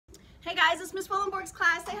Hey guys, it's Miss Willenborg's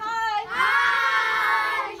class. Say hi.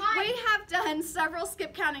 Hi. We have done several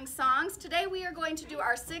skip counting songs. Today we are going to do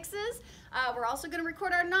our 6's. We're also going to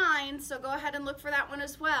record our 9's, so go ahead and look for that one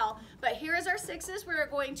as well. But here is our 6's. We're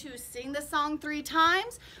going to sing the song 3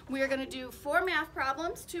 times. We are going to do 4 math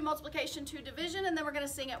problems, 2 multiplication, 2 division, and then we're going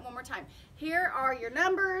to sing it one more time. Here are your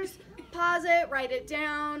numbers. Pause it, write it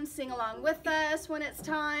down, sing along with us when it's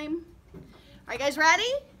time. Are you guys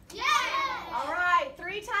ready? Yes! All right,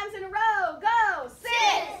 3 times in a row. Go! 6,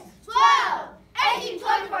 12, 18,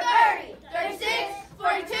 24, 30, 36,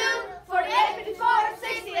 42, 48, 54,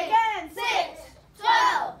 60. Again. 6,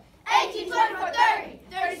 12, 18, 24, 30,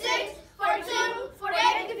 36, 42,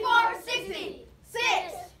 48, 54, 60.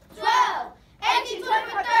 6, 12, 18,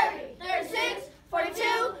 24, 30, 36,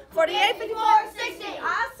 42, 48, 54, 60.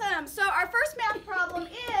 Awesome. So our first math problem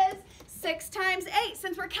is 6 times 8.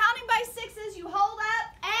 Since we're counting by 6's, you hold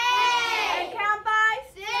up 8 and count by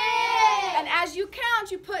 6. And as you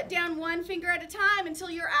count, you put down 1 finger at a time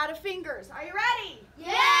until you're out of fingers. Are you ready?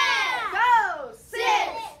 Yeah! Go! 6,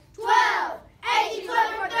 12, 18,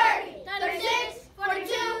 24, 30, 36,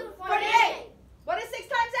 42, 48. What is 6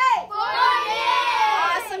 times 8? 48.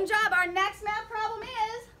 Awesome job. Our next math problem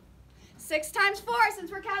is 6 times 4.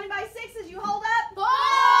 Since we're counting by 6's, you hold up 4.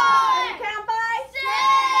 and count by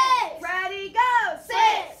 6. Ready, go!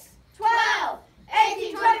 6, 12,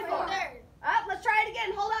 18, 24. Up, let's try it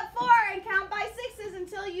again. Hold up 4 and count by 6's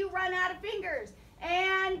until you run out of fingers.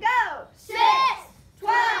 And go! 6,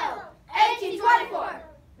 12, 18, 24.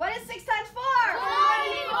 What is 6 times 4?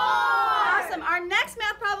 24. Awesome. Our next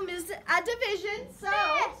math problem is a division. So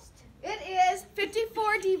it is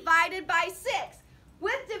 54 divided by 6.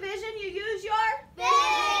 With division, you use your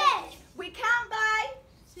Fist. We count by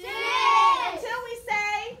 6. until we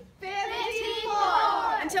say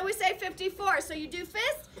 54. Until we say 54. So you do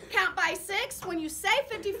fist, count by 6. When you say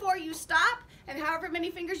 54, you stop. And however many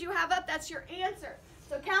fingers you have up, that's your answer.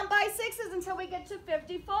 So count by 6's until we get to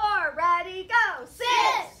 54. Ready, go. 6,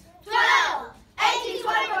 12, 18,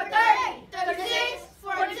 24, 30, 36,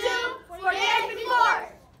 42, 48, 54.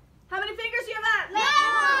 How many fingers do you have up? 9.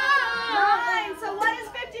 9. So what is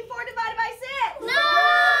 54 divided by 6? 9. 9.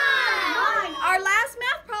 Our last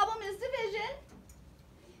math problem is division.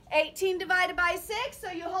 18 divided by 6. So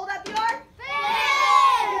you hold up your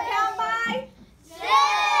you count by 6.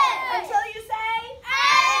 until you say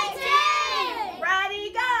 18.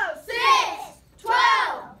 ready, go. 6,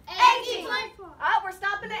 12, 18, 24. Oh, we're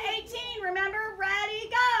stopping at 18. Remember, ready,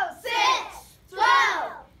 go. 6,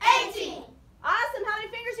 12, 18. Awesome. How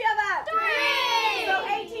many fingers do you have up? 3. So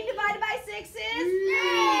 18 divided by 6 is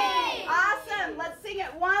 3. awesome. Let's sing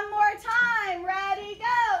it one more time. Ready,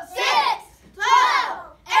 go. 6,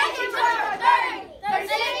 12, 18, 24, 30,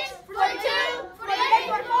 36, 42,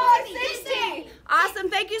 48, 44, 60. Awesome.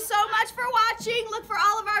 Thank you so much for watching. Look for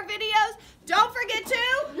all of our videos. Don't forget to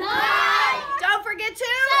Like. Don't forget to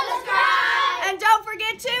Subscribe. And don't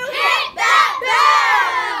forget to Hit that